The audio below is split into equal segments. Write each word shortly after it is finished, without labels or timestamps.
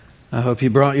I hope you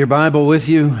brought your Bible with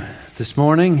you this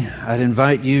morning. I'd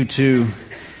invite you to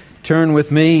turn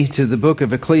with me to the book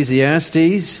of Ecclesiastes.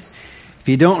 If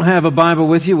you don't have a Bible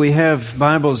with you, we have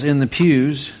Bibles in the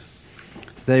pews.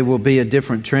 They will be a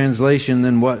different translation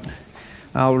than what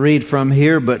I'll read from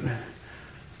here, but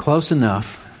close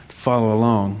enough to follow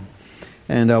along.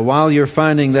 And while you're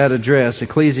finding that address,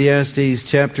 Ecclesiastes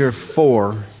chapter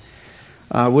 4,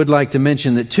 I would like to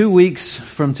mention that 2 weeks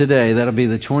from today, that'll be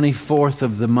the 24th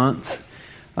of the month,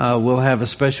 we'll have a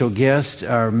special guest,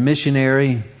 our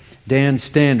missionary, Dan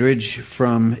Standridge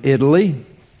from Italy.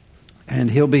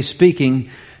 And he'll be speaking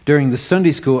during the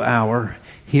Sunday school hour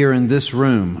here in this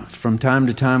room. From time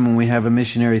to time when we have a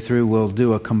missionary through, we'll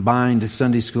do a combined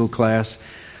Sunday school class.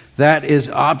 That is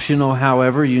optional,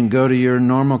 however. You can go to your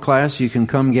normal class, you can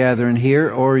come gather in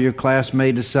here, or your class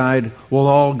may decide we'll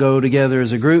all go together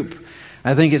as a group.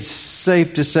 I think it's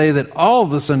safe to say that all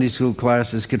the Sunday school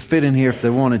classes could fit in here if they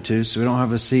wanted to, so we don't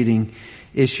have a seating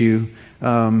issue.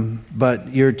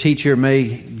 But your teacher may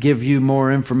give you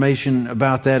more information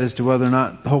about that as to whether or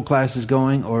not the whole class is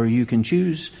going, or you can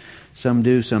choose. Some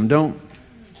do, some don't.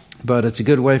 But it's a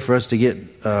good way for us to get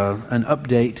an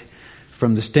update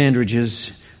from the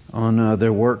Standridges on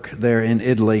their work there in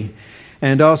Italy.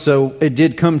 And also, it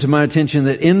did come to my attention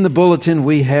that in the bulletin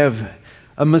we have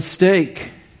a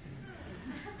mistake.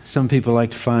 Some people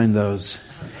like to find those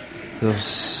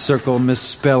circle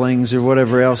misspellings or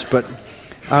whatever else, but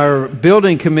our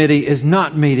building committee is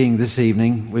not meeting this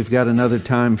evening. We've got another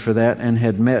time for that and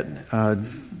had met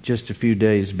just a few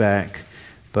days back.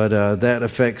 But that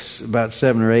affects about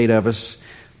 7 or 8 of us.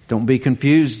 Don't be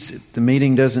confused. The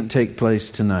meeting doesn't take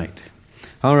place tonight.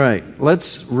 All right,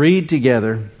 let's read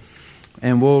together,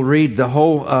 and we'll read the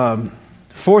whole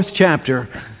 4th chapter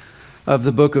of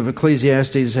the book of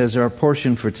Ecclesiastes as our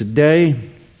portion for today.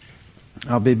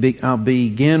 I'll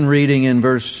begin reading in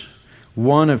verse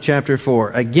 1 of chapter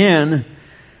 4. Again,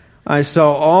 I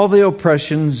saw all the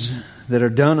oppressions that are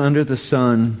done under the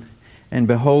sun, and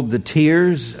behold the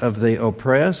tears of the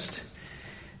oppressed,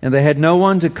 and they had no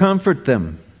one to comfort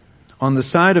them. On the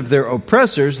side of their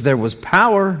oppressors there was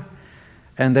power,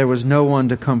 and there was no one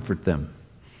to comfort them.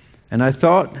 And I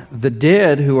thought the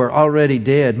dead who are already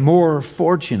dead more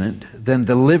fortunate than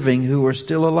the living who are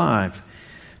still alive.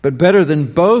 But better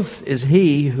than both is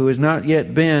he who has not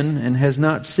yet been and has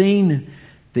not seen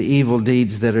the evil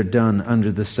deeds that are done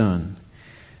under the sun.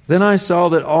 Then I saw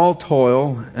that all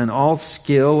toil and all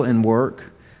skill and work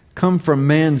come from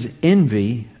man's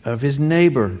envy of his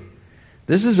neighbor.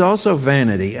 This is also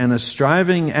vanity and a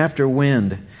striving after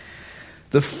wind.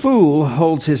 The fool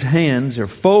holds his hands or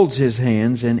folds his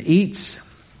hands and eats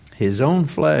his own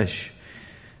flesh.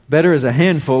 Better is a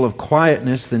handful of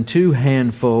quietness than 2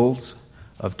 handfuls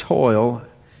of toil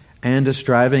and a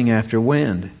striving after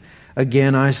wind.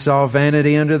 Again, I saw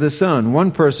vanity under the sun.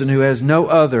 One person who has no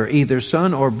other, either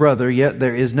son or brother, yet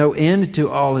there is no end to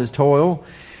all his toil,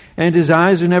 and his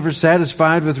eyes are never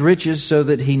satisfied with riches, so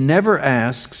that he never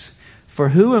asks, "For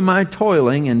who am I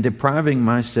toiling and depriving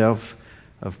myself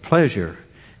of pleasure?"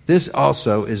 This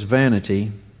also is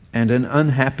vanity and an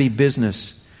unhappy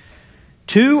business.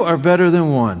 2 are better than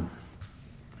 1,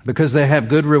 because they have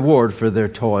good reward for their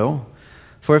toil.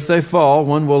 For if they fall,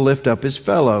 one will lift up his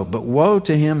fellow. But woe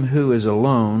to him who is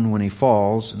alone when he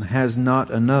falls and has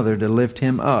not another to lift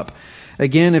him up.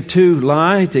 Again, if 2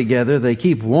 lie together, they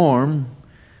keep warm.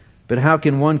 But how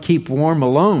can one keep warm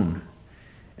alone?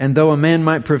 And though a man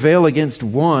might prevail against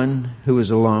one who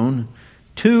is alone,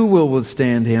 2 will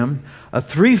withstand him. A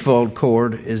threefold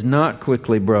cord is not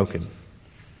quickly broken.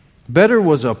 Better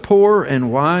was a poor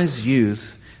and wise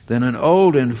youth than an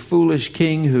old and foolish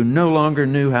king who no longer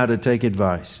knew how to take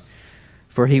advice.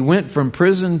 For he went from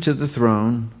prison to the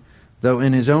throne, though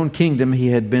in his own kingdom he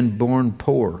had been born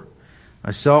poor.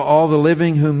 I saw all the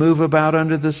living who move about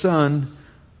under the sun,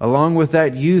 along with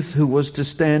that youth who was to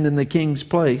stand in the king's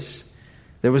place.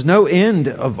 There was no end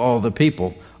of all the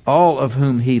people, all of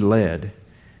whom he led.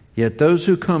 Yet those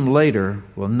who come later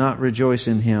will not rejoice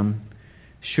in him.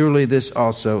 Surely this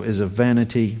also is a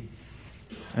vanity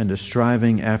and a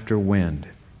striving after wind.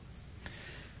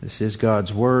 This is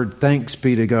God's Word. Thanks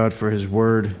be to God for His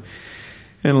Word.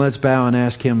 And let's bow and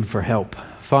ask Him for help.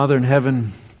 Father in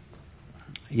heaven,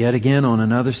 yet again on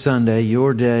another Sunday,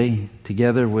 your day,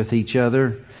 together with each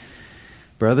other,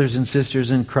 brothers and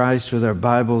sisters in Christ with our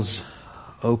Bibles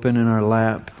open in our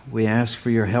lap, we ask for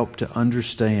your help to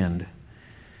understand.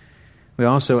 We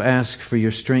also ask for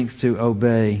your strength to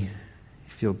obey.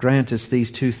 If you'll grant us these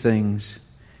 2 things,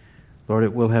 Lord,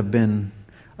 it will have been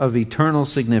of eternal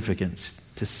significance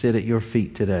to sit at your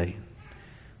feet today.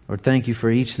 Lord, thank you for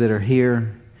each that are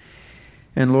here.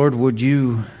 And Lord, would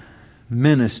you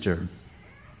minister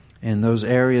in those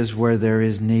areas where there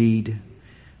is need,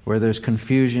 where there's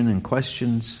confusion and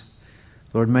questions.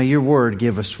 Lord, may your word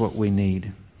give us what we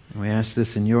need. We ask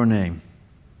this in your name.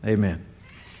 Amen.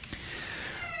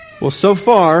 Well, so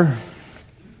far,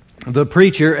 the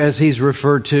preacher, as he's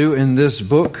referred to in this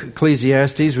book,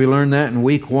 Ecclesiastes, we learned that in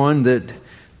week 1, that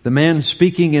the man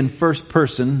speaking in first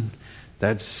person,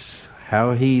 that's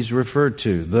how he's referred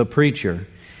to, the preacher.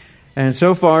 And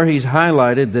so far, he's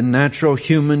highlighted the natural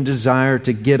human desire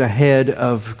to get ahead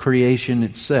of creation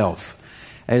itself,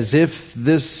 as if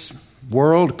this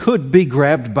world could be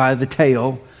grabbed by the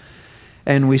tail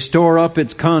and we store up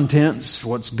its contents,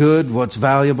 what's good, what's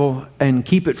valuable, and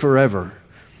keep it forever.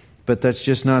 But that's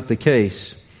just not the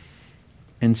case.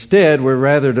 Instead, we're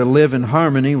rather to live in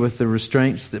harmony with the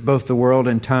restraints that both the world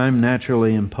and time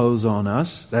naturally impose on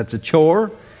us. That's a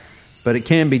chore, but it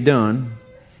can be done.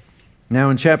 Now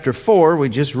in chapter 4, we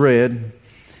just read,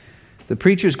 the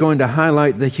preacher's going to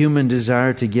highlight the human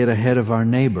desire to get ahead of our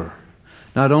neighbor.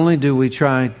 Not only do we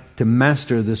try to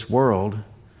master this world,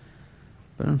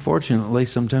 but unfortunately,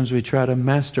 sometimes we try to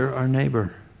master our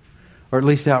neighbor, or at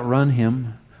least outrun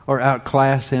him, or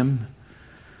outclass him,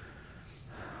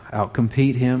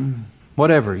 outcompete him,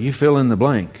 whatever, you fill in the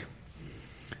blank.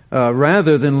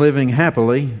 Rather than living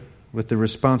happily with the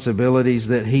responsibilities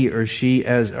that he or she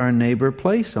as our neighbor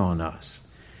place on us.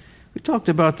 We talked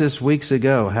about this weeks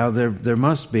ago, how there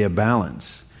must be a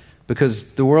balance, because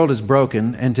the world is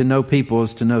broken, and to know people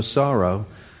is to know sorrow.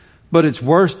 But it's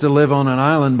worse to live on an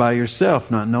island by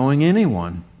yourself, not knowing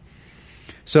anyone.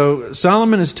 So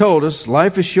Solomon has told us,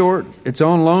 life is short. It's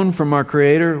on loan from our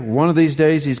Creator. One of these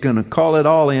days He's going to call it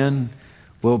all in.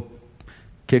 We'll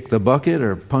kick the bucket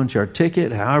or punch our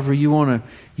ticket, however you want to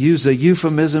use a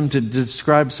euphemism to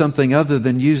describe something other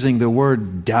than using the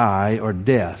word die or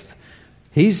death.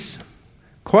 He's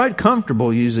quite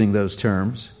comfortable using those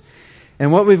terms.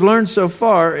 And what we've learned so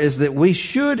far is that we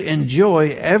should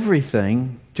enjoy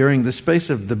everything during the space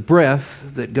of the breath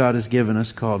that God has given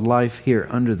us, called life here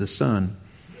under the sun.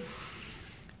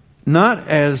 Not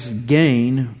as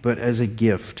gain, but as a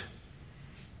gift.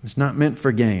 It's not meant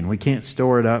for gain. We can't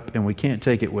store it up and we can't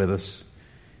take it with us.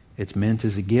 It's meant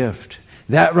as a gift.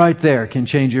 That right there can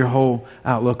change your whole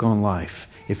outlook on life.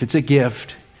 If it's a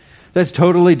gift, that's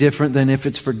totally different than if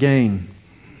it's for gain.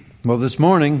 Well, this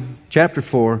morning, chapter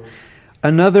 4,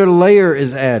 another layer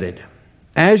is added.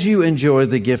 As you enjoy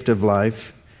the gift of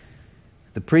life,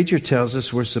 the preacher tells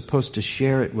us we're supposed to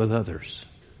share it with others.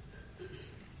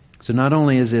 So not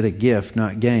only is it a gift,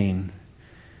 not gain,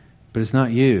 but it's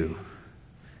not you,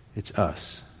 it's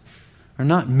us. Or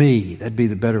not me, that'd be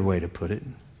the better way to put it.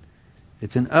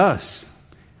 It's an us,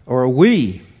 or a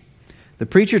we. The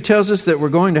preacher tells us that we're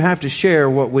going to have to share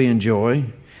what we enjoy,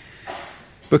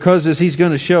 because as he's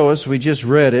going to show us, we just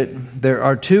read it, there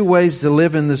are two ways to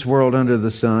live in this world under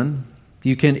the sun.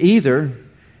 You can either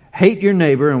hate your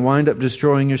neighbor and wind up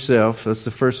destroying yourself. That's the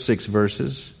first 6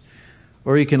 verses.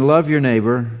 Or you can love your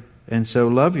neighbor and so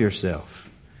love yourself.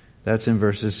 That's in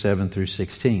verses 7 through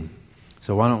 16.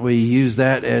 So why don't we use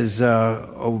that as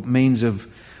a means of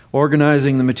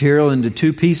organizing the material into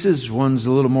 2 pieces. One's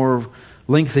a little more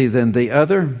lengthy than the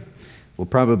other. We'll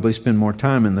probably spend more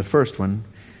time in the first one.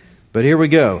 But here we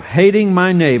go. Hating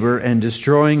my neighbor and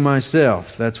destroying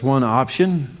myself. That's one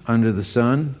option under the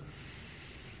sun.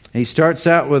 He starts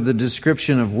out with a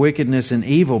description of wickedness and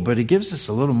evil, but he gives us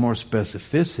a little more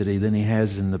specificity than he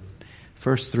has in the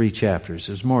first 3 chapters.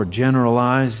 There's more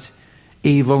generalized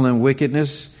evil and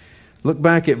wickedness. Look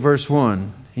back at verse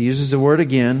 1. He uses the word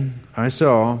again. I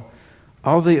saw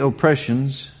all the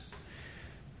oppressions.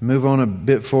 Move on a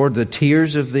bit forward. The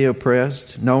tears of the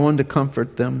oppressed. No one to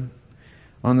comfort them.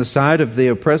 On the side of the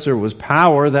oppressor was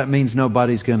power. That means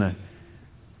nobody's going to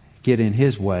get in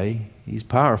his way. He's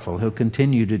powerful. He'll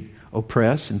continue to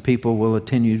oppress, and people will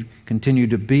continue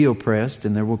to be oppressed,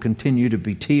 and there will continue to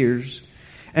be tears,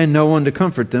 and no one to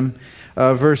comfort them.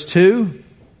 Verse 2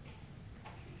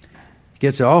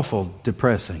 gets awful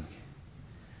depressing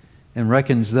and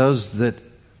reckons those that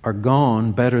are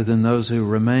gone better than those who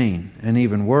remain, and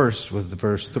even worse with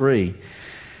verse 3.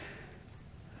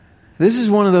 This is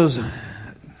one of those,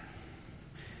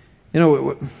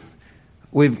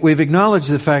 we've acknowledged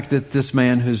the fact that this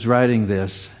man who's writing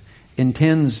this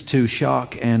intends to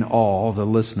shock and awe the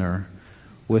listener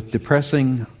with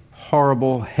depressing,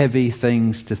 horrible, heavy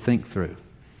things to think through.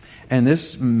 And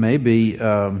this may be,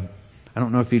 I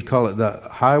don't know if you'd call it the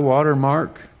high water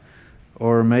mark,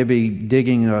 or maybe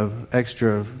digging an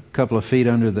extra couple of feet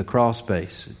under the crawl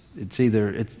space.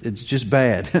 It's just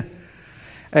bad.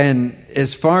 And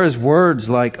as far as words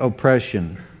like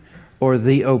oppression or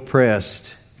the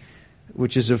oppressed,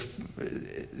 which is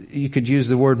you could use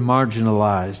the word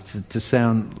marginalized to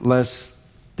sound less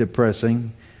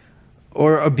depressing,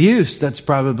 or abuse, that's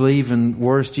probably even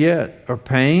worse yet, or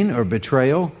pain or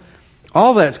betrayal.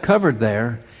 All that's covered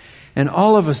there, and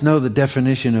all of us know the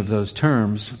definition of those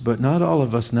terms, but not all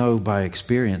of us know by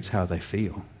experience how they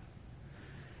feel.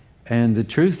 And the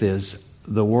truth is,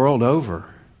 the world over,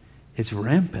 it's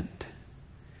rampant.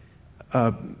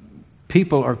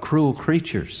 People are cruel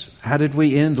creatures. How did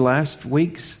we end last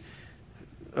week's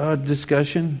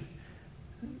discussion?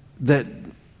 That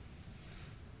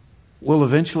we'll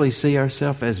eventually see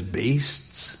ourselves as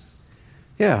beasts.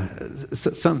 Yeah,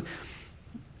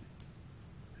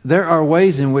 there are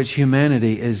ways in which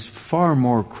humanity is far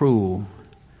more cruel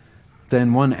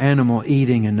than one animal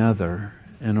eating another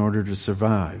in order to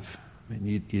survive. I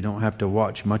mean, you don't have to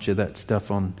watch much of that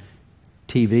stuff on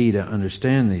TV to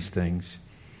understand these things.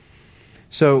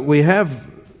 So we have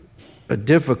a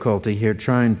difficulty here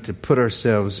trying to put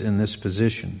ourselves in this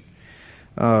position.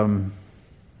 For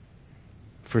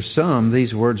some,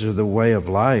 these words are the way of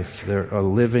life. They're a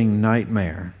living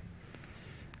nightmare.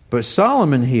 But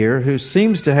Solomon here, who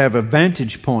seems to have a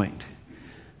vantage point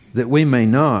that we may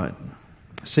not,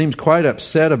 seems quite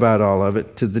upset about all of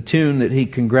it, to the tune that he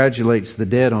congratulates the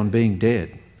dead on being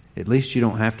dead. At least you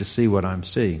don't have to see what I'm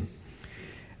seeing.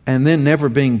 And then never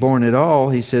being born at all,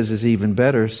 he says, is even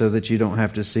better, so that you don't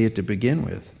have to see it to begin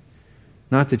with.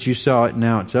 Not that you saw it and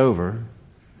now it's over,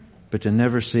 but to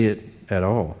never see it at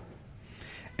all.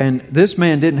 And this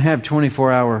man didn't have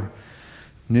 24-hour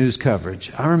news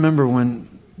coverage. I remember when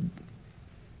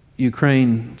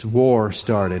Ukraine's war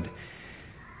started,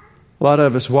 a lot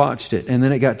of us watched it, and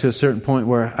then it got to a certain point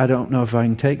where I don't know if I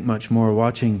can take much more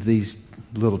watching these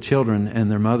little children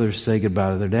and their mothers say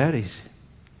goodbye to their daddies.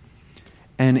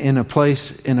 And in a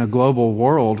place, in a global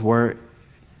world where,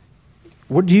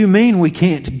 what do you mean we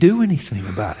can't do anything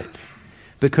about it?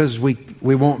 Because we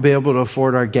won't be able to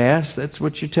afford our gas? That's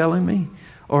what you're telling me?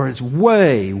 Or it's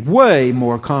way, way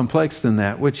more complex than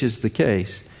that, which is the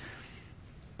case.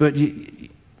 But you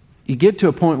get to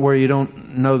a point where you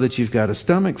don't know that you've got a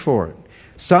stomach for it.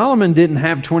 Solomon didn't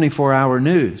have 24-hour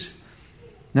news.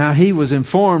 Now, he was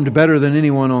informed better than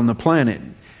anyone on the planet.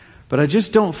 But I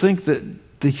just don't think that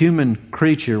the human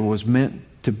creature was meant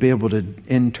to be able to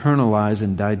internalize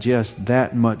and digest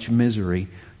that much misery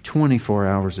 24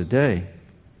 hours a day.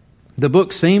 The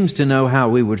book seems to know how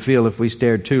we would feel if we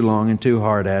stared too long and too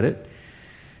hard at it,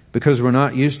 because we're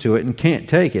not used to it and can't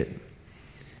take it.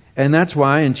 And that's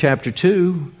why in chapter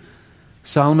 2,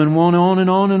 Solomon went on and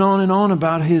on and on and on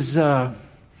about his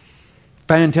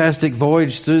fantastic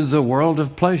voyage through the world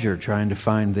of pleasure, trying to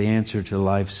find the answer to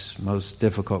life's most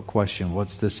difficult question: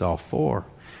 what's this all for?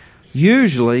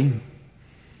 Usually,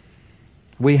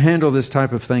 we handle this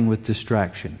type of thing with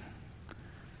distraction,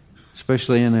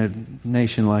 especially in a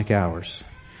nation like ours,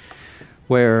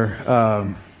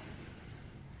 where,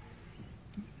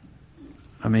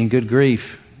 good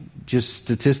grief, just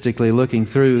statistically looking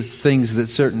through things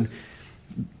that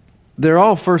they're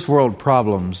all first world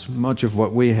problems, much of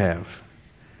what we have.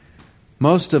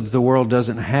 Most of the world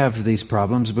doesn't have these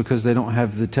problems because they don't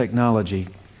have the technology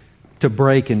to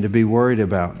break and to be worried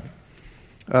about.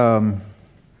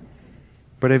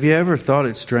 But have you ever thought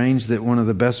it strange that one of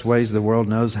the best ways the world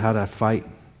knows how to fight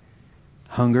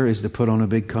hunger is to put on a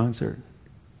big concert?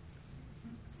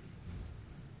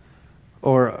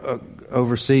 Or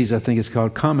overseas, I think it's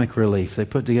called comic relief. They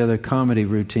put together comedy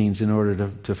routines in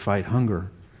order to fight hunger.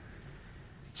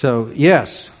 So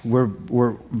yes, we're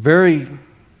very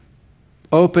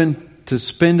open to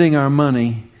spending our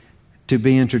money to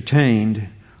be entertained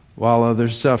while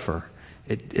others suffer.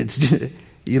 It's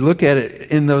you look at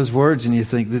it in those words and you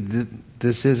think that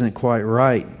this isn't quite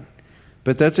right.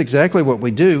 But that's exactly what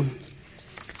we do.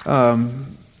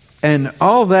 And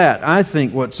all that, I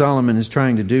think what Solomon is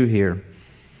trying to do here,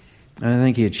 and I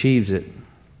think he achieves it,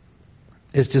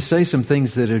 is to say some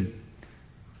things that are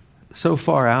so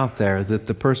far out there that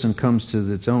the person comes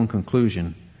to its own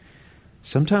conclusion.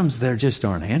 Sometimes there just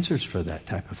aren't answers for that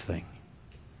type of thing.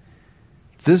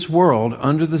 This world,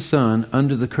 under the sun,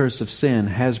 under the curse of sin,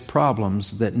 has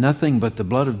problems that nothing but the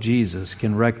blood of Jesus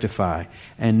can rectify.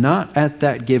 And not at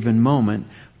that given moment,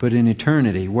 but in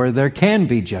eternity, where there can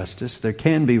be justice, there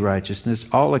can be righteousness,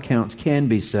 all accounts can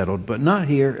be settled, but not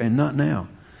here and not now.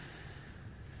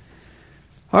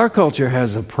 Our culture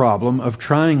has a problem of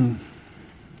trying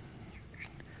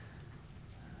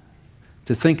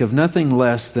to think of nothing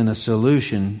less than a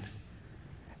solution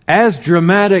as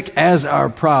dramatic as our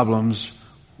problems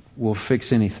will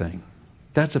fix anything.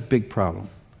 That's a big problem.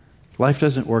 Life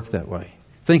doesn't work that way.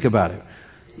 Think about it.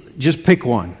 Just pick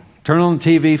one. Turn on the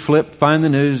TV, flip, find the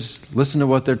news, listen to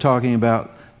what they're talking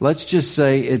about. Let's just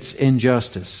say it's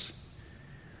injustice.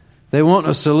 They want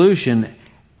a solution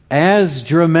as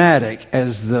dramatic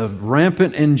as the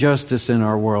rampant injustice in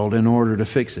our world in order to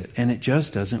fix it. And it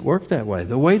just doesn't work that way.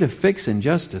 The way to fix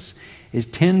injustice is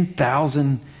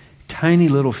 10,000 tiny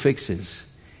little fixes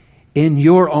in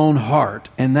your own heart.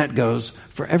 And that goes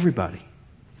for everybody.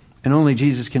 And only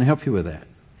Jesus can help you with that.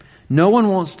 No one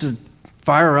wants to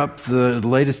fire up the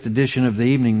latest edition of the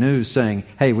Evening News saying,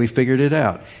 hey, we figured it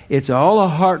out. It's all a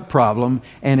heart problem,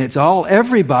 and it's all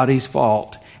everybody's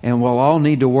fault, and we'll all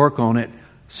need to work on it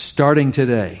starting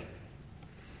today.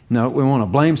 No, we want to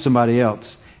blame somebody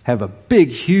else, have a big,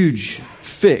 huge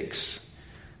fix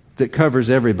that covers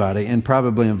everybody and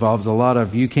probably involves a lot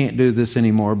of, you can't do this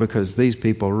anymore because these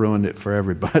people ruined it for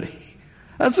everybody.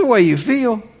 That's the way you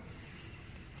feel.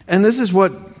 And this is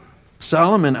what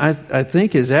Solomon, I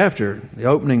think, is after the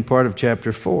opening part of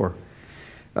chapter 4.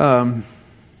 And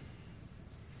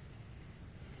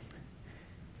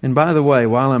by the way,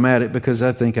 while I'm at it, because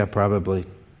I think I probably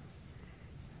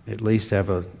at least have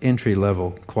an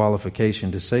entry-level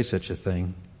qualification to say such a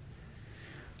thing,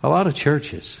 a lot of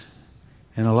churches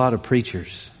and a lot of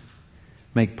preachers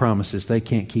make promises they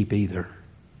can't keep either,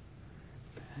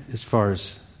 as far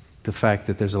as the fact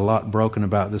that there's a lot broken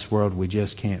about this world we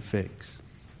just can't fix.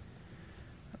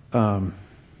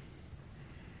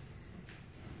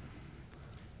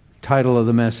 Title of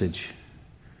the message,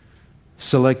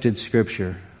 Selected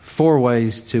Scripture, 4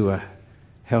 Ways to a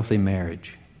Healthy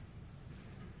Marriage.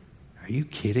 Are you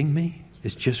kidding me?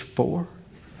 It's just 4?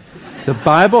 The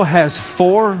Bible has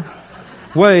 4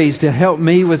 ways to help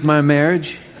me with my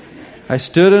marriage. I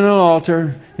stood in an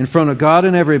altar in front of God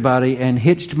and everybody and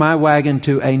hitched my wagon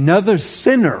to another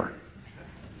sinner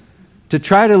to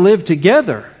try to live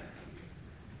together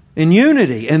in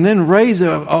unity and then raise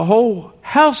a whole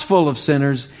house full of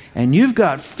sinners, and you've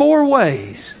got 4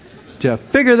 ways to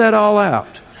figure that all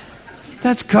out.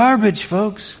 That's garbage,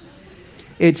 folks.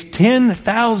 It's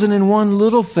 10,001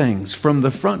 little things from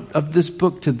the front of this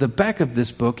book to the back of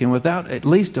this book, and without at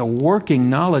least a working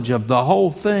knowledge of the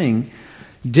whole thing,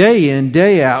 day in,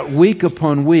 day out, week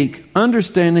upon week,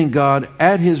 understanding God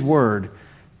at His Word,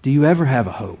 do you ever have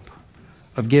a hope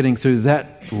of getting through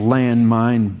that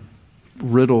landmine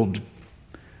riddled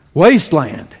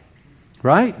wasteland,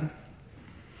 right?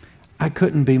 I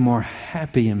couldn't be more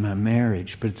happy in my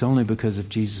marriage, but it's only because of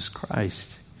Jesus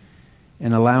Christ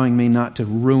and allowing me not to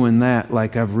ruin that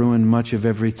like I've ruined much of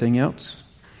everything else.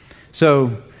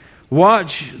 So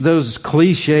watch those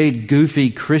cliched, goofy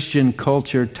Christian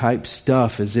culture type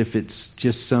stuff as if it's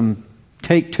just some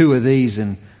take 2 of these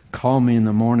and call me in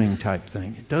the morning type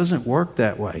thing. It doesn't work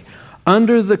that way.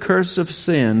 Under the curse of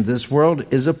sin, this world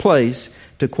is a place,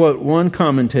 to quote one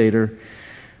commentator,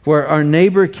 where our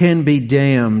neighbor can be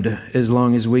damned as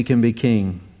long as we can be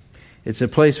king. It's a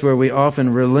place where we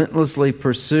often relentlessly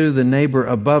pursue the neighbor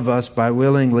above us by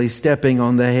willingly stepping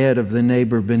on the head of the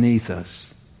neighbor beneath us.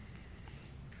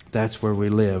 That's where we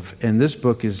live. And this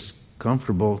book is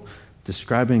comfortable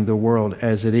describing the world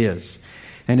as it is.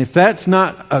 And if that's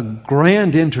not a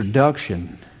grand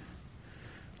introduction,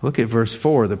 look at verse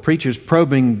 4. The preacher's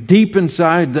probing deep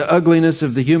inside the ugliness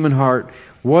of the human heart.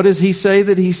 What does he say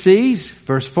that he sees?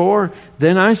 Verse 4,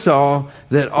 then I saw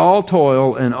that all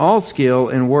toil and all skill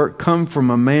and work come from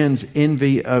a man's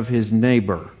envy of his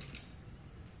neighbor.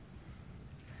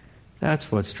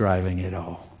 That's what's driving it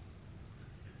all.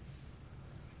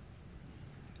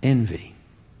 Envy.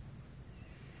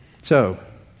 So,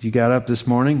 you got up this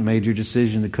morning, made your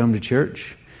decision to come to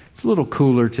church. It's a little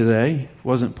cooler today.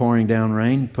 Wasn't pouring down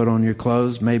rain. Put on your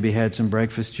clothes, maybe had some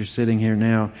breakfast. You're sitting here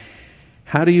now.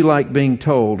 How do you like being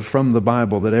told from the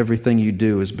Bible that everything you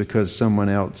do is because someone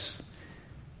else,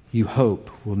 you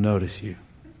hope, will notice you?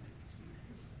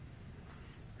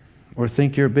 Or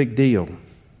think you're a big deal?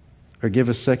 Or give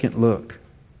a second look?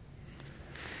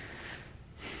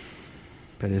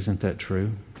 But isn't that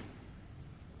true?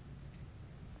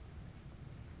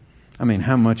 I mean,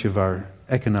 how much of our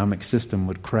economic system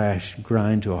would crash,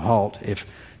 grind to a halt if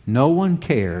no one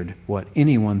cared what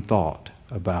anyone thought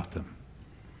about them?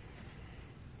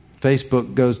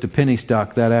 Facebook goes to penny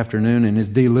stock that afternoon and is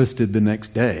delisted the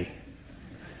next day.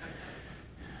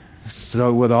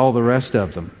 So with all the rest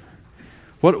of them.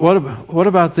 What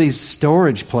about these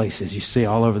storage places you see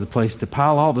all over the place to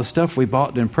pile all the stuff we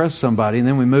bought to impress somebody, and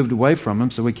then we moved away from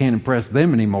them so we can't impress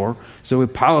them anymore. So we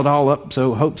pile it all up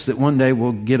so hopes that one day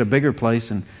we'll get a bigger place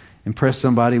and impress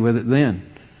somebody with it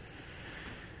then.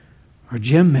 Or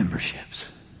gym memberships.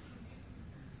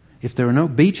 If there were no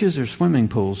beaches or swimming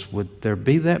pools, would there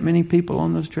be that many people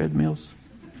on those treadmills?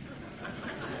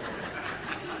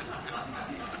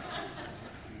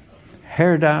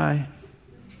 hair dye.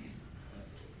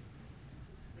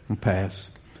 I'll pass.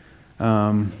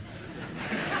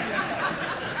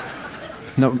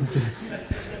 No,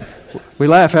 we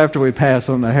laugh after we pass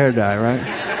on the hair dye, right?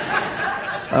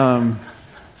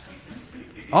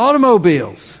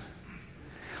 Automobiles.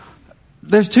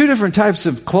 There's two different types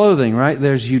of clothing, right?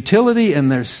 There's utility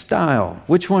and there's style.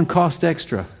 Which one costs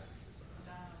extra?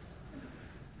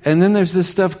 And then there's this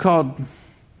stuff called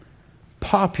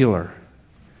popular.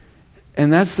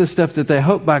 And that's the stuff that they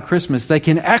hope by Christmas they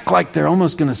can act like they're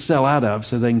almost going to sell out of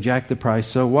so they can jack the price.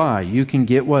 So why? You can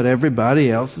get what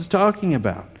everybody else is talking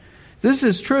about. This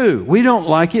is true. We don't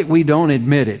like it. We don't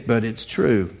admit it, but it's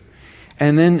true.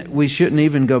 And then we shouldn't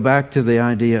even go back to the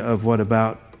idea of what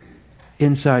about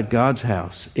inside God's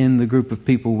house, in the group of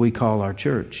people we call our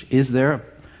church. Is there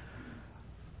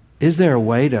a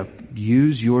way to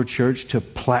use your church to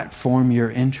platform your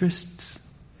interests?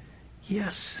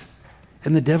 Yes.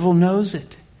 And the devil knows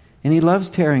it. And he loves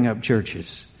tearing up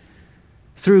churches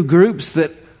through groups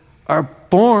that are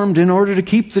formed in order to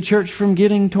keep the church from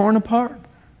getting torn apart.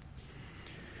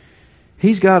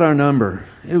 He's got our number.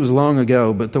 It was long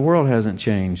ago, but the world hasn't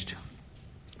changed.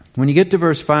 When you get to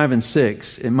verse 5 and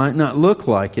 6, it might not look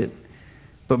like it,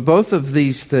 but both of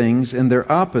these things and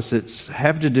their opposites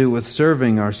have to do with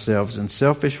serving ourselves in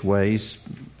selfish ways,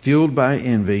 fueled by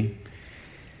envy.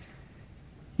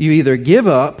 You either give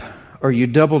up or you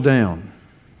double down.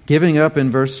 Giving up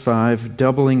in verse 5,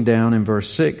 doubling down in verse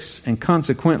 6, and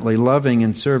consequently loving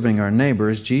and serving our neighbor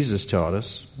as Jesus taught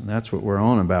us. And that's what we're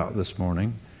on about this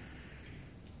morning.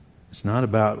 It's not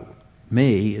about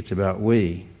me, it's about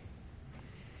we.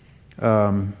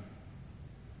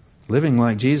 Living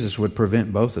like Jesus would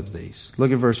prevent both of these.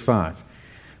 Look at verse 5.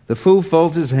 The fool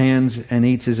folds his hands and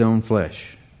eats his own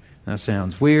flesh. That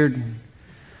sounds weird.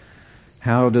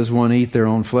 How does one eat their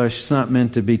own flesh? It's not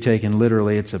meant to be taken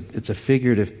literally. It's a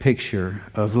figurative picture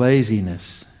of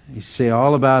laziness. You see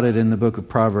all about it in the book of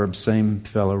Proverbs, same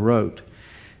fellow wrote.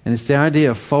 And it's the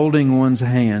idea of folding one's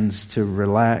hands to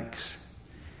relax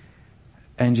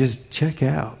and just check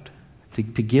out, to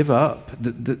give up.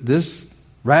 This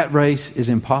rat race is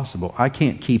impossible. I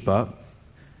can't keep up.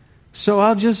 So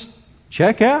I'll just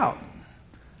check out.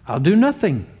 I'll do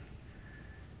nothing.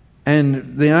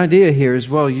 And the idea here is,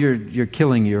 well, you're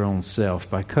killing your own self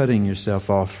by cutting yourself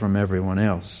off from everyone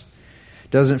else.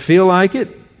 Doesn't feel like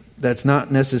it. That's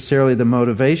not necessarily the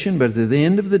motivation, but at the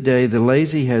end of the day, the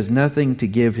lazy has nothing to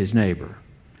give his neighbor.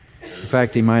 In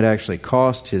fact, he might actually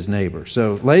cost his neighbor.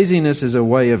 So laziness is a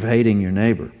way of hating your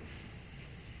neighbor.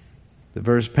 The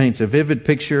verse paints a vivid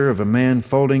picture of a man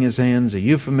folding his hands, a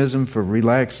euphemism for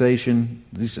relaxation,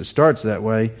 at least it starts that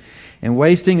way, and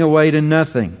wasting away to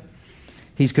nothing.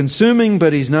 He's consuming,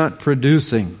 but he's not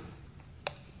producing.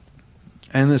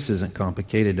 And this isn't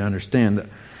complicated to understand. The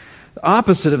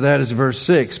opposite of that is verse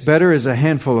 6. Better is a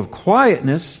handful of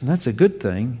quietness, and that's a good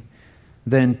thing,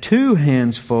 than 2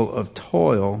 hands full of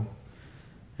toil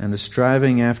and a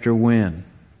striving after wind.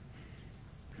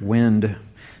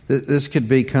 This could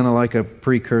be kind of like a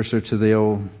precursor to the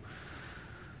old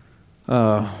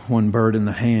one bird in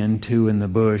the hand, 2 in the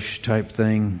bush type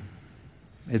thing.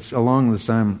 It's along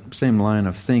the same line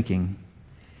of thinking.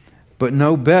 But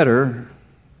no better,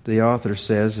 the author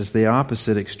says, is the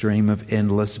opposite extreme of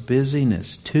endless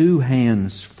busyness. 2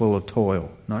 hands full of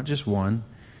toil, not just one.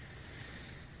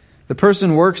 The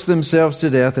person works themselves to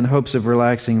death in hopes of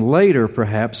relaxing later,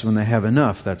 perhaps, when they have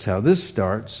enough. That's how this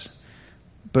starts.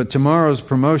 But tomorrow's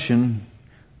promotion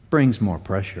brings more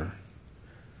pressure.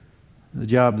 The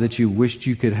job that you wished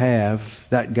you could have,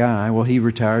 that guy, well, he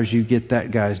retires, you get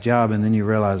that guy's job, and then you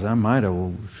realize, I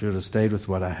should have stayed with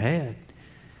what I had.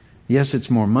 Yes, it's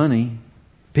more money.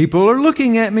 People are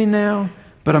looking at me now,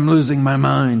 but I'm losing my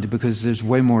mind because there's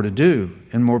way more to do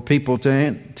and more people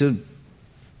to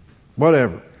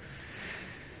whatever.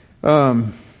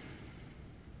 I've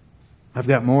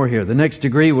got more here. The next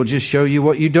degree will just show you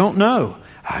what you don't know.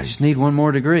 I just need one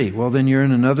more degree. Well, then you're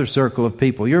in another circle of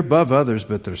people. You're above others,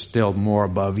 but there's still more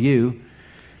above you.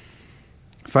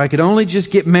 If I could only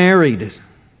just get married.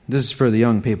 This is for the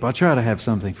young people. I'll try to have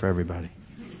something for everybody.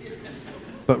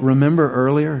 But remember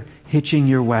earlier, hitching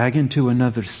your wagon to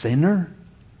another sinner?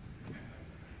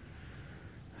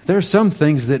 There are some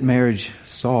things that marriage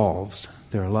solves.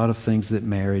 There are a lot of things that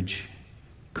marriage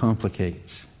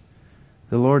complicates.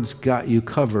 The Lord's got you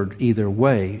covered either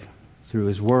way through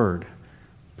His Word.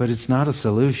 But it's not a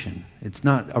solution. It's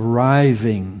not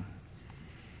arriving.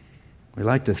 We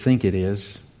like to think it is.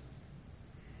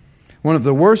 One of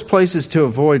the worst places to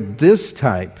avoid this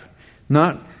type,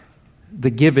 not the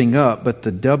giving up, but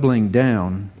the doubling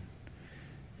down,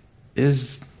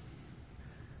 is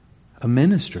a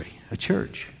ministry, a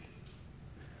church.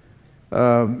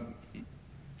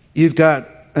 You've got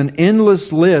an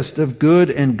endless list of good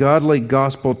and godly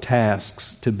gospel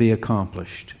tasks to be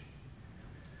accomplished.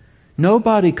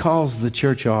 Nobody calls the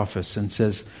church office and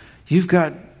says, "You've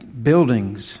got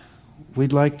buildings.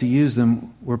 We'd like to use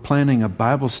them. We're planning a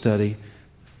Bible study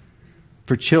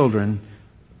for children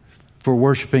for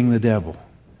worshiping the devil."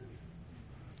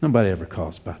 Nobody ever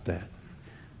calls about that.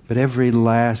 But every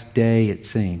last day, it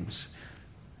seems,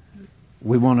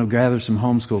 we want to gather some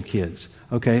homeschool kids.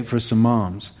 Okay, for some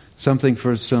moms. Something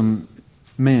for some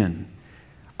men.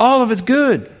 All of it's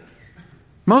good.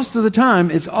 Most of the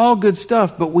time, it's all good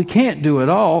stuff, but we can't do it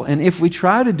all. And if we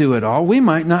try to do it all, we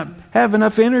might not have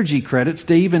enough energy credits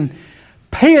to even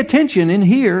pay attention in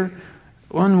here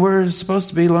when we're supposed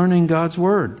to be learning God's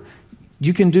Word.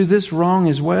 You can do this wrong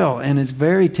as well, and it's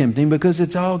very tempting because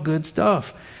it's all good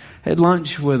stuff. I had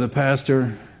lunch with a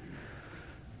pastor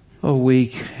a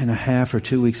week and a half or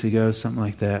 2 weeks ago, something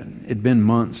like that. It'd been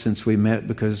months since we met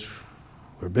because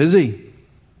we're busy.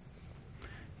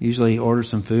 Usually order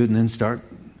some food and then start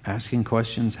asking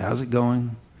questions. How's it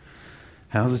going?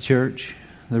 How's the church?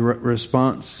 The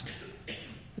response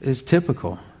is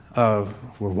typical. We're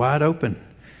wide open.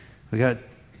 We got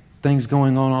things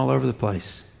going on all over the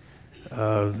place.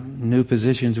 New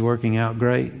positions working out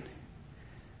great.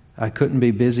 I couldn't be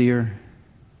busier.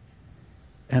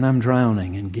 And I'm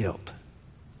drowning in guilt.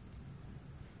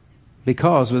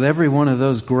 Because with every one of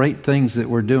those great things that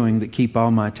we're doing that keep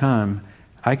all my time,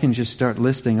 I can just start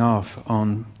listing off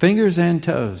on fingers and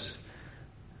toes.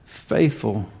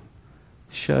 Faithful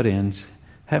shut-ins.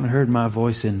 Haven't heard my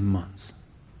voice in months.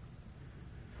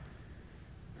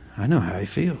 I know how he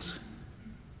feels.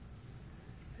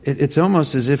 It's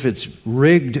almost as if it's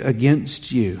rigged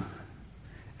against you.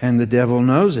 And the devil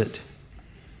knows it.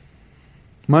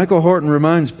 Michael Horton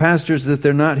reminds pastors that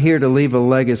they're not here to leave a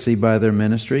legacy by their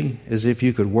ministry, as if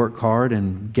you could work hard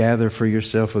and gather for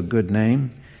yourself a good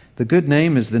name. The good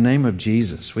name is the name of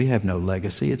Jesus. We have no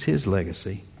legacy. It's His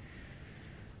legacy.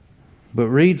 But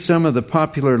read some of the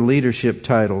popular leadership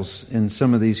titles in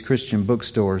some of these Christian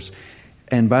bookstores,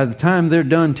 and by the time they're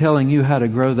done telling you how to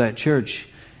grow that church,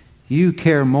 you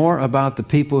care more about the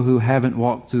people who haven't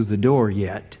walked through the door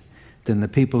yet than the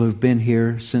people who've been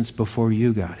here since before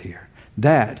you got here.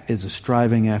 That is a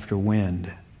striving after wind.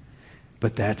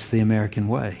 But that's the American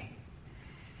way.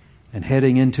 And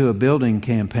heading into a building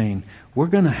campaign, we're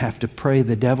going to have to pray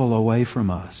the devil away from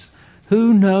us.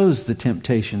 Who knows the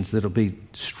temptations that'll be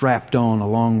strapped on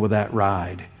along with that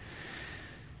ride?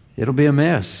 It'll be a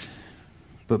mess.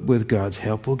 But with God's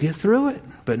help, we'll get through it.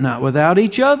 But not without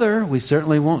each other. We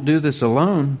certainly won't do this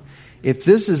alone. If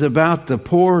this is about the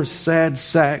poor, sad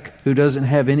sack who doesn't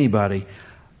have anybody,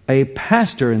 a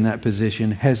pastor in that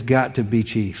position has got to be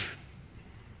chief.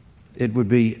 It would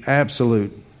be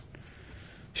absolute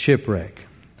shipwreck.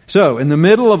 So, in the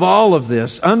middle of all of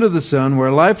this, under the sun,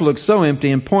 where life looks so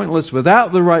empty and pointless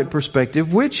without the right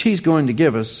perspective, which he's going to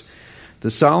give us,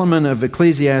 the Solomon of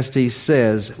Ecclesiastes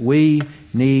says, we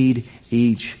need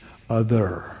each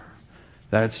other.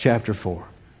 That's chapter 4.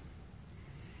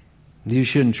 You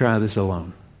shouldn't try this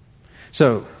alone.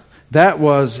 So, that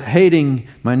was hating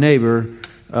my neighbor,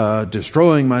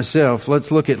 destroying myself. Let's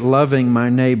look at loving my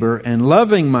neighbor and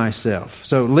loving myself.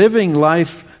 So living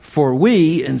life for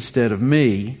we instead of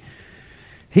me,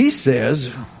 he says,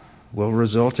 will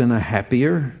result in a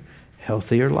happier,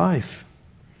 healthier life.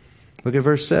 Look at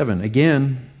verse 7.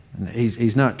 Again,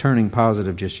 he's not turning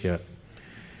positive just yet.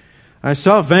 I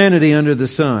saw vanity under the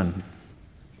sun.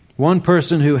 One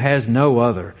person who has no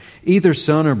other, either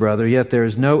son or brother, yet there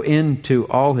is no end to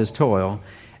all his toil.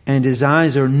 And his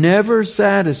eyes are never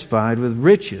satisfied with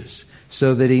riches,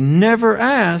 so that he never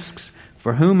asks,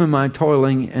 for whom am I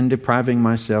toiling and depriving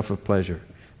myself of pleasure?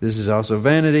 This is also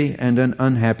vanity and an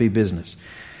unhappy business.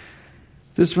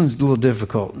 This one's a little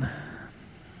difficult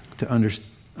to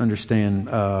understand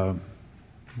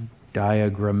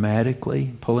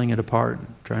diagrammatically, pulling it apart,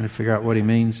 trying to figure out what he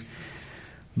means.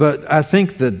 But I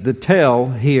think that the tell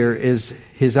here is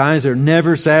his eyes are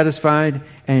never satisfied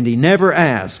and he never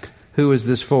asks, who is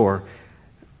this for?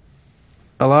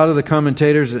 A lot of the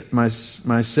commentators,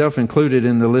 myself included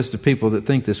in the list of people that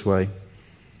think this way,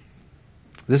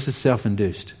 this is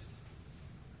self-induced.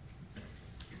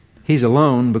 He's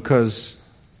alone because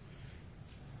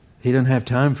he doesn't have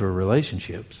time for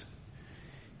relationships.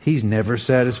 He's never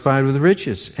satisfied with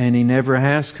riches, and he never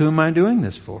asks, who am I doing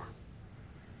this for?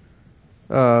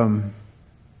 And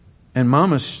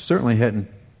Mama certainly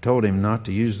hadn't told him not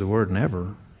to use the word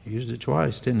never. He used it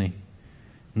twice, didn't he?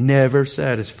 Never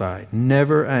satisfied,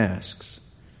 never asks.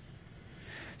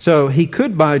 So he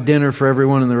could buy dinner for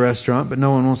everyone in the restaurant, but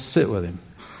no one wants to sit with him.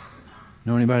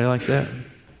 Know anybody like that?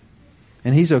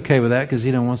 And he's okay with that because he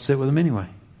don't want to sit with them anyway.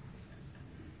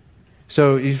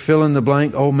 So you fill in the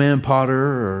blank, Old Man Potter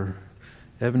or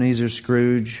Ebenezer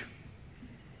Scrooge.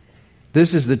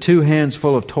 This is the 2 hands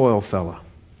full of toil fella.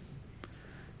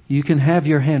 You can have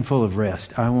your handful of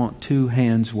rest. I want 2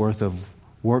 hands worth of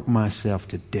work myself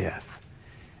to death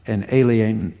and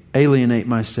alienate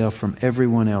myself from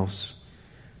everyone else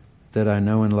that I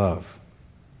know and love.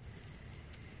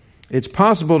 It's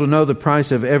possible to know the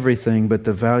price of everything, but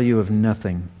the value of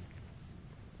nothing.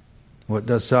 What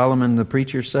does Solomon the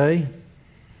preacher say?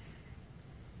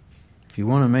 If you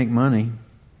want to make money,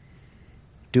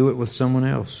 do it with someone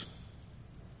else.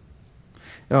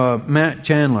 Matt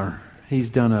Chandler, he's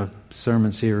done a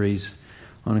sermon series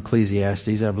on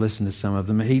Ecclesiastes. I've listened to some of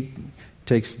them. He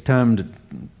takes the time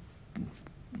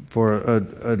for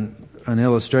an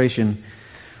illustration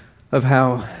of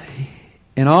how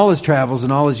in all his travels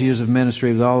and all his years of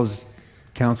ministry with all his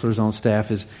counselors on staff,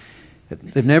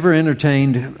 they've never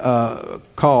entertained a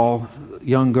call,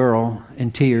 young girl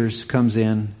in tears comes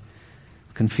in,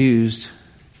 confused,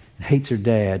 and hates her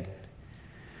dad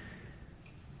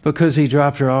because he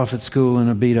dropped her off at school in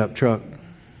a beat-up truck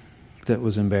that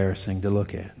was embarrassing to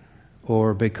look at,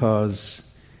 or because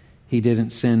he didn't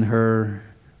send her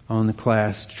on the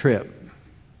class trip,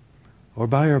 or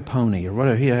buy her a pony, or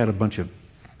whatever. He had a bunch of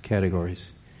categories.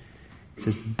 He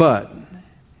says, but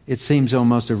it seems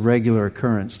almost a regular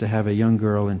occurrence to have a young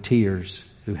girl in tears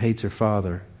who hates her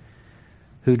father,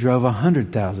 who drove a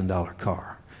 $100,000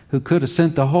 car, who could have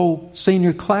sent the whole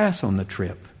senior class on the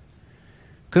trip,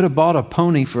 could have bought a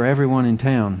pony for everyone in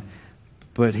town,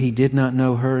 but he did not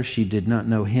know her, she did not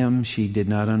know him, she did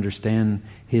not understand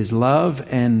his love,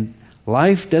 and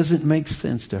life doesn't make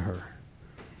sense to her.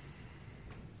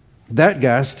 That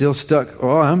guy's still stuck.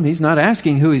 He's not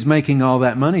asking who he's making all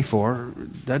that money for.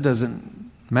 That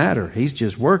doesn't matter. He's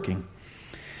just working.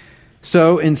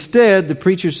 So instead, the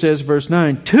preacher says, verse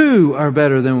 9, 2 are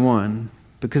better than 1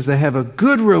 because they have a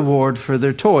good reward for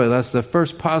their toil. That's the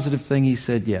first positive thing he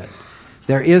said yet.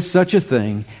 There is such a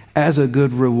thing as a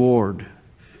good reward.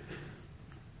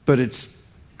 But it's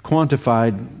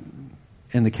quantified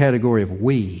in the category of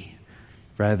we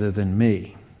rather than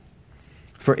me.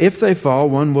 For if they fall,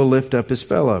 one will lift up his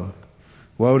fellow.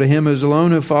 Woe to him who's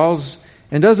alone who falls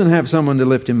and doesn't have someone to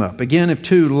lift him up. Again, if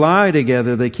 2 lie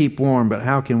together, they keep warm, but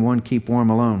how can one keep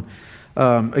warm alone?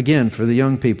 Again, for the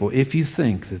young people, if you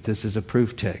think that this is a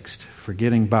proof text for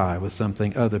getting by with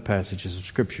something other passages of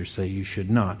Scripture say you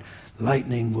should not,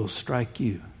 lightning will strike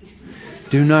you.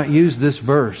 Do not use this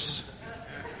verse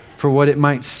for what it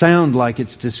might sound like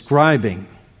it's describing.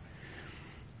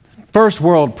 First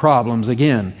world problems,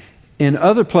 again. In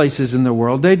other places in the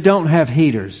world, they don't have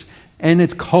heaters, and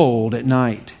it's cold at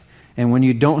night. And when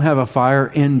you don't have a fire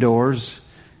indoors,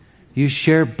 you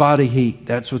share body heat.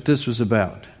 That's what this was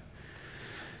about.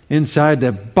 Inside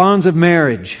the bonds of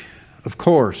marriage, of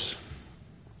course.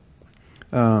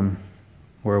 Where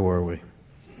were we?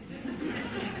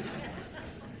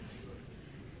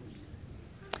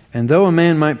 And though a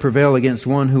man might prevail against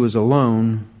one who is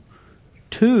alone,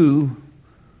 2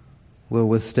 will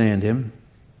withstand him.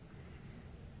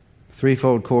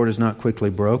 Threefold cord is not quickly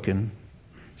broken.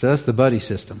 So that's the buddy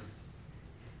system.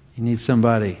 You need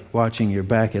somebody watching your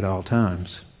back at all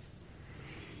times.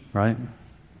 Right?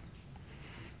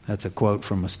 That's a quote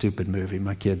from a stupid movie.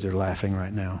 My kids are laughing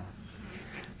right now.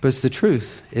 But it's the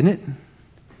truth, isn't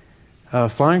it?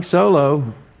 Flying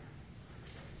solo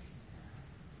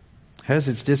has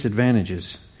its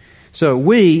disadvantages. So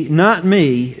we, not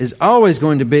me, is always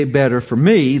going to be better for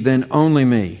me than only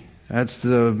me. That's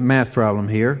the math problem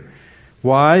here.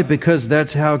 Why? Because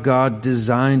that's how God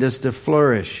designed us to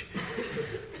flourish.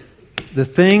 The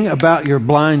thing about your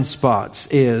blind spots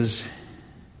is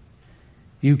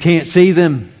you can't see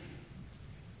them.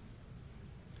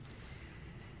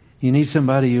 You need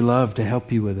somebody you love to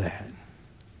help you with that.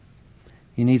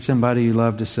 You need somebody you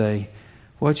love to say,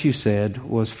 what you said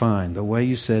was fine. The way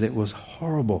you said it was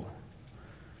horrible.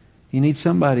 You need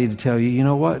somebody to tell you, you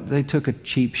know what? They took a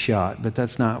cheap shot, but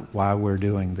that's not why we're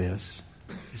doing this.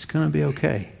 It's going to be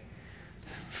okay.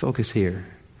 Focus here.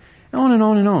 On and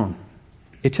on and on.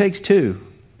 It takes 2,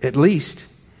 at least.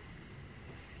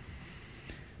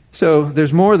 So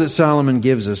there's more that Solomon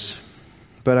gives us,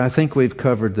 but I think we've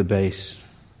covered the base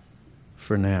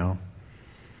for now.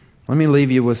 Let me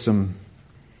leave you with some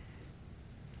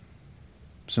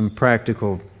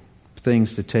practical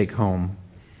things to take home.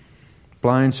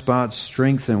 Blind spots,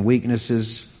 strengths, and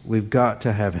weaknesses. We've got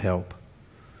to have help.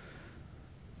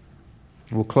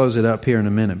 We'll close it up here in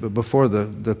a minute, but before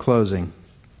the closing,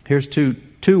 Here's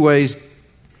two ways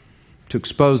to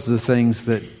expose the things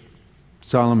that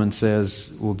Solomon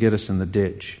says will get us in the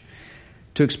ditch.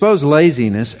 To expose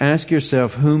laziness, ask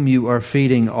yourself whom you are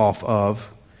feeding off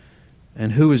of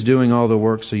and who is doing all the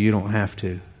work so you don't have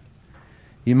to.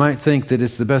 You might think that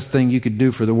it's the best thing you could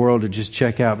do for the world to just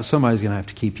check out, but somebody's going to have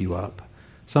to keep you up.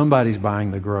 Somebody's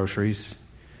buying the groceries.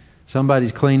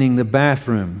 Somebody's cleaning the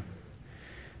bathroom.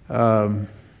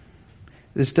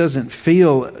 This doesn't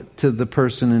feel to the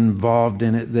person involved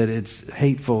in it that it's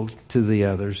hateful to the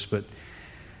others, but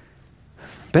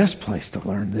best place to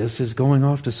learn this is going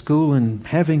off to school and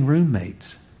having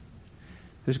roommates.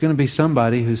 There's going to be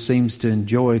somebody who seems to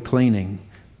enjoy cleaning,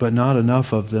 but not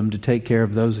enough of them to take care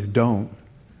of those who don't.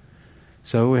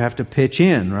 So we have to pitch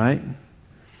in, right?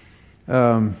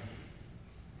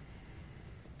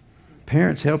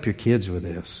 Parents, help your kids with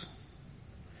this.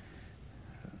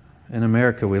 In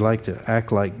America, we like to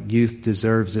act like youth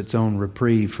deserves its own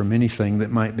reprieve from anything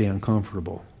that might be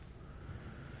uncomfortable.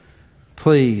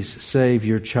 Please save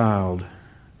your child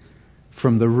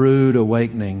from the rude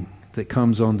awakening that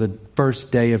comes on the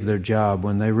first day of their job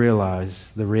when they realize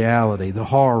the reality, the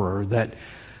horror that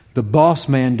the boss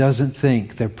man doesn't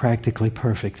think they're practically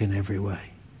perfect in every way.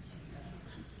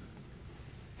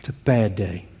 It's a bad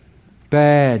day.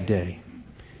 Bad day.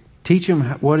 Teach them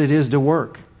what it is to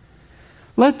work.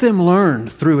 Let them learn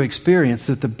through experience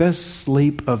that the best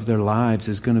sleep of their lives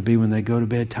is going to be when they go to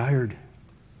bed tired.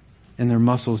 And their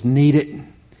muscles need it.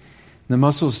 The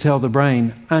muscles tell the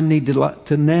brain, I need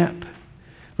to nap.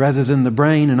 Rather than the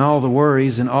brain and all the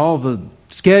worries and all the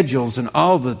schedules and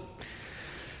all the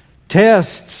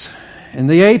tests and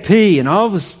the AP and all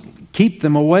this keep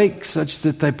them awake such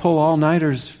that they pull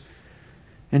all-nighters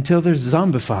until they're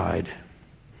zombified.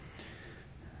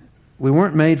 We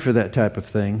weren't made for that type of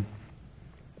thing.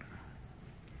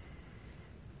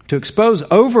 To expose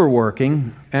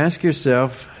overworking, ask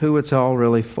yourself who it's all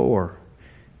really for.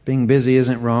 Being busy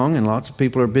isn't wrong, and lots of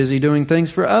people are busy doing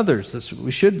things for others. That's what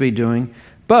we should be doing.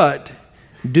 But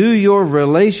do your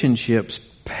relationships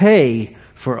pay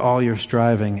for all your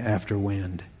striving after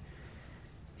wind?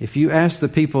 If you ask the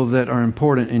people that are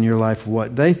important in your life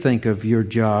what they think of your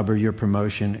job or your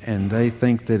promotion, and they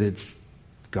think that it's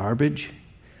garbage,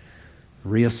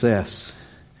 reassess.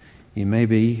 You may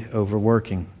be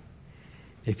overworking.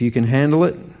 If you can handle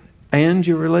it and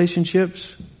your relationships,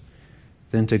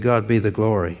 then to God be the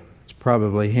glory. It's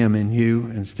probably Him in you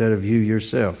instead of you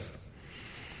yourself.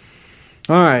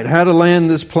 All right, how to land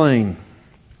this plane.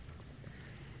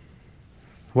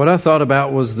 What I thought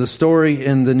about was the story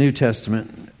in the New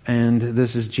Testament, and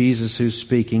this is Jesus who's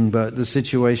speaking, but the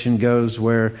situation goes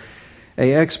where an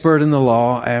expert in the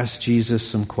law asks Jesus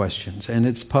some questions, and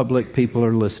it's public, people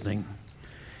are listening.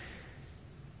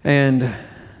 And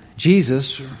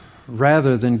Jesus,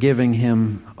 rather than giving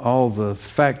him all the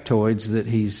factoids that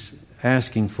he's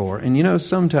asking for, and you know,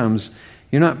 sometimes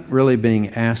you're not really being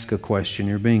asked a question,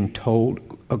 you're being told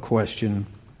a question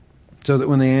so that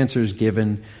when the answer is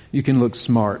given, you can look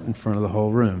smart in front of the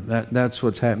whole room. That's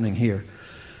what's happening here.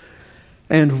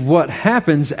 And what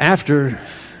happens after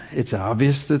it's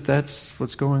obvious that that's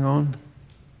what's going on?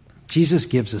 Jesus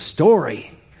gives a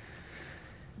story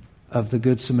of the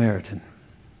Good Samaritan.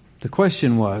 The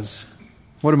question was,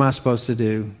 what am I supposed to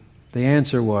do? The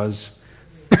answer was,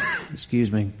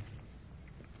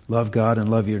 love God and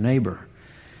love your neighbor.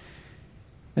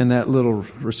 And that little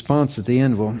response at the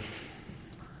end, well,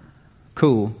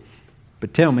 cool,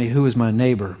 but tell me, who is my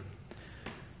neighbor?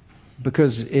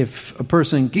 Because if a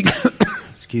person,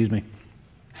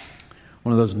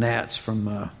 one of those gnats from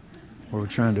where we're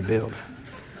trying to build.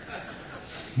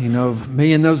 You know,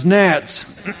 me and those gnats,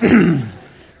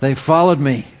 they followed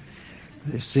me.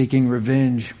 They're seeking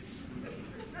revenge.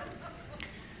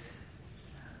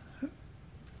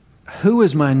 Who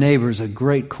is my neighbor is a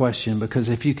great question, because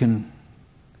if you can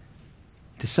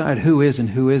decide who is and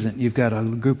who isn't, you've got a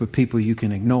group of people you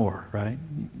can ignore, right?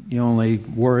 You only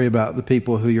worry about the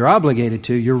people who you're obligated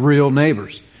to, your real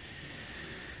neighbors.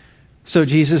 So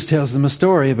Jesus tells them a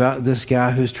story about this guy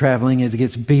who's traveling and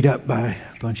gets beat up by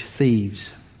a bunch of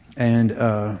thieves. And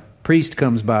a priest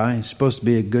comes by, he's supposed to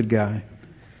be a good guy,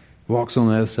 walks on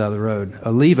the other side of the road.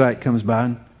 A Levite comes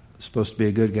by, supposed to be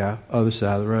a good guy, other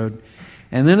side of the road.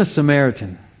 And then a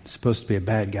Samaritan, supposed to be a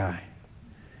bad guy,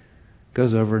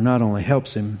 goes over and not only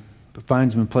helps him, but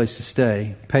finds him a place to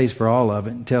stay, pays for all of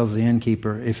it, and tells the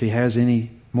innkeeper, if he has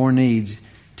any more needs,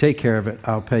 take care of it,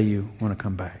 I'll pay you when I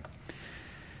come back.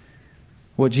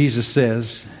 What Jesus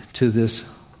says to this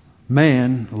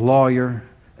man, lawyer,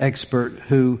 expert,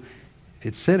 who,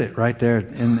 it said it right there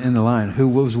in the line, who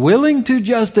was willing to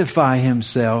justify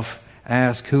himself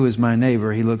ask, "Who is my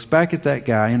neighbor?" He looks back at that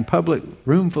guy in public,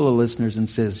 room full of listeners, and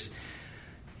says,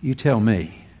 "You tell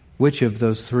me, which of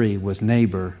those three was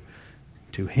neighbor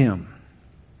to him?"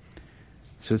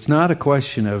 So it's not a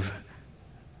question of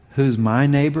who's my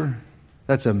neighbor.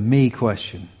 That's a me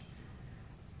question.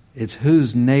 It's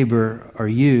whose neighbor are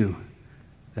you?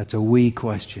 That's a we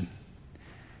question.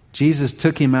 Jesus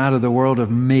took him out of the world of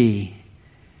me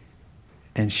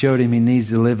and showed him he needs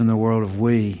to live in the world of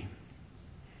we.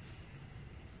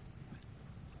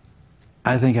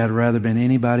 I think I'd rather been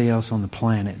anybody else on the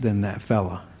planet than that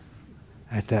fella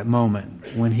at that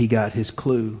moment when he got his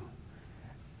clue,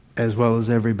 as well as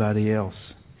everybody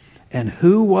else. And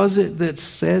who was it that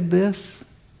said this?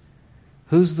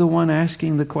 Who's the one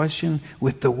asking the question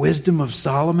with the wisdom of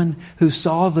Solomon, who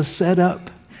saw the setup,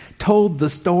 told the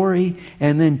story,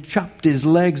 and then chopped his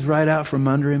legs right out from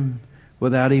under him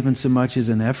without even so much as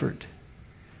an effort?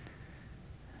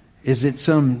 Is it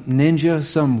some ninja,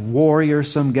 some warrior,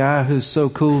 some guy who's so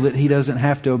cool that he doesn't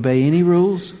have to obey any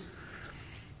rules?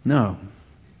 No.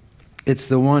 It's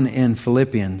the one in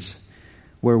Philippians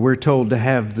where we're told to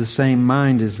have the same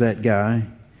mind as that guy,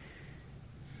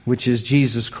 which is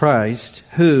Jesus Christ,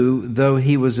 who, though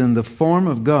he was in the form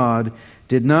of God,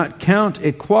 did not count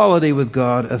equality with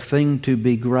God a thing to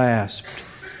be grasped.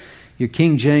 Your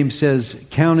King James says,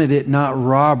 counted it not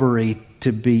robbery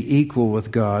to be equal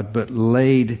with God, but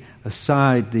laid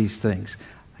aside these things.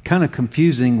 A kind of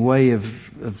confusing way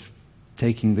of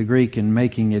taking the Greek and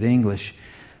making it English.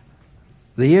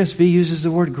 The ESV uses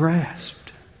the word grasped.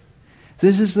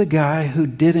 This is the guy who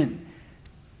didn't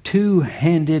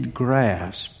two-handed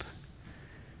grasp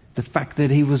the fact that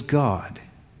he was God.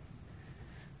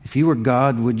 If you were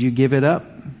God, would you give it up?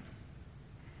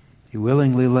 He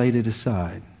willingly laid it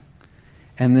aside.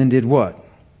 And then did what?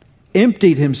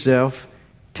 Emptied himself,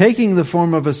 taking the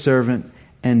form of a servant,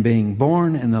 and being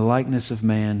born in the likeness of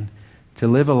man, to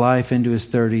live a life into his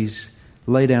 30s,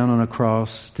 lay down on a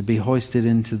cross, to be hoisted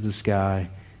into the sky,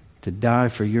 to die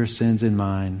for your sins and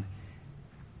mine,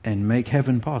 and make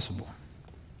heaven possible.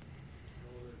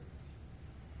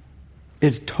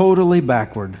 It's totally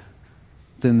backward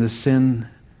than the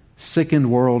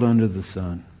sin-sickened world under the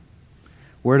sun.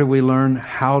 Where do we learn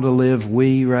how to live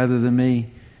we rather than me?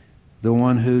 The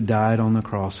one who died on the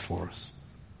cross for us.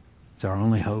 It's our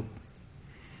only hope.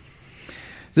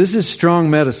 This is strong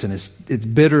medicine. It's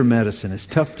bitter medicine. It's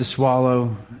tough to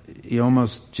swallow. You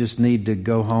almost just need to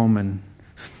go home and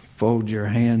fold your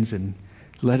hands and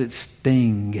let it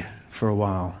sting for a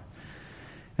while.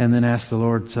 And then ask the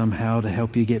Lord somehow to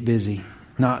help you get busy.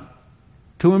 Not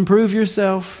to improve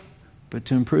yourself, but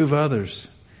to improve others.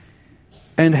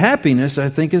 And happiness, I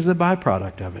think, is the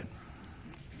byproduct of it,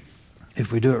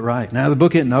 if we do it right. Now, the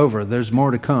book isn't over. There's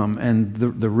more to come. And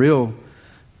the real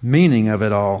meaning of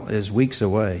it all is weeks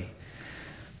away.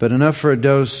 But enough for a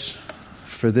dose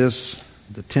for this,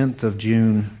 the 10th of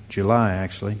July,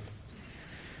 actually.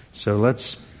 So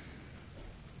let's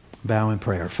bow in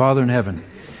prayer. Father in heaven,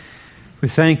 we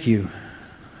thank you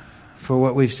for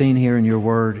what we've seen here in your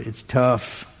word. It's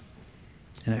tough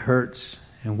and it hurts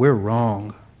and we're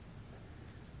wrong.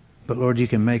 But Lord, you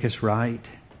can make us right.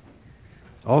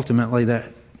 Ultimately,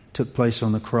 that took place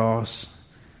on the cross.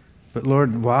 But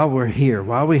Lord, while we're here,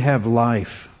 while we have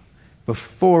life,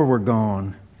 before we're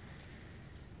gone,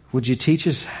 would you teach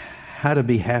us how to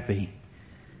be happy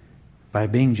by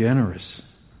being generous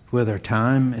with our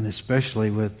time and especially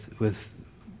with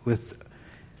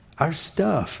our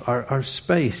stuff, our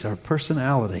space, our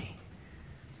personality.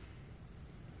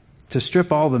 To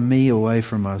strip all the me away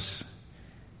from us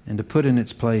and to put in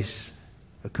its place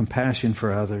a compassion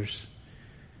for others,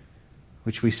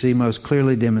 which we see most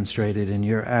clearly demonstrated in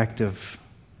your act of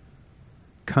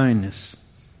kindness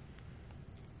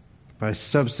by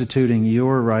substituting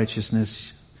your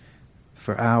righteousness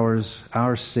for ours.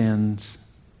 Our sins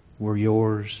were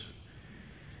yours.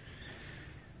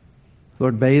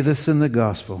 Lord, bathe us in the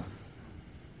gospel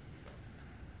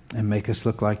and make us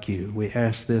look like you. We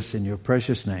ask this in your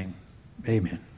precious name. Amen.